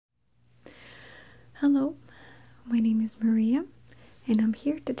Hello, my name is Maria, and I'm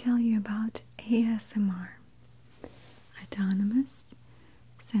here to tell you about ASMR, Autonomous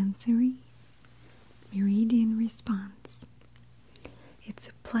Sensory Meridian Response. It's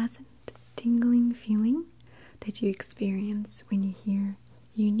a pleasant, tingling feeling that you experience when you hear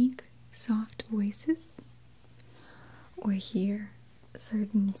unique, soft voices or hear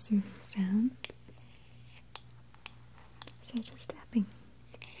certain soothing sounds, such as tapping,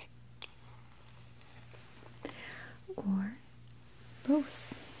 or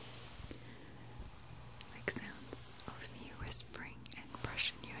both, like sounds of me whispering and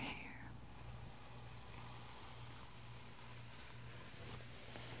brushing your hair,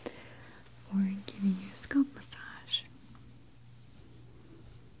 or giving you a scalp massage.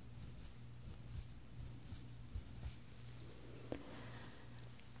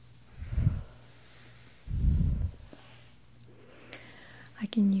 I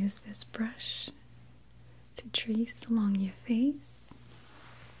can use this brush to trace along your face,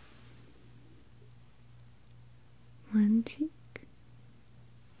 one cheek,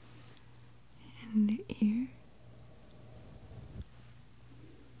 and the ear,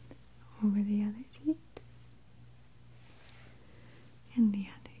 over the other cheek, and the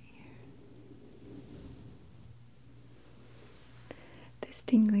other ear. This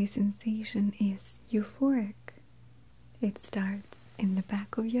tingly sensation is euphoric. It starts in the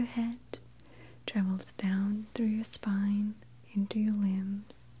back of your head, travels down through your spine, into your limbs,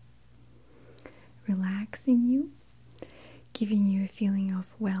 relaxing you, giving you a feeling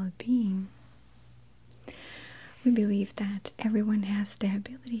of well-being. We believe that everyone has the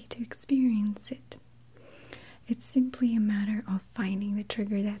ability to experience it. It's simply a matter of finding the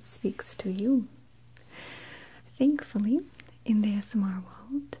trigger that speaks to you. Thankfully, in the ASMR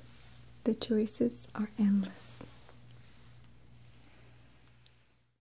world, the choices are endless.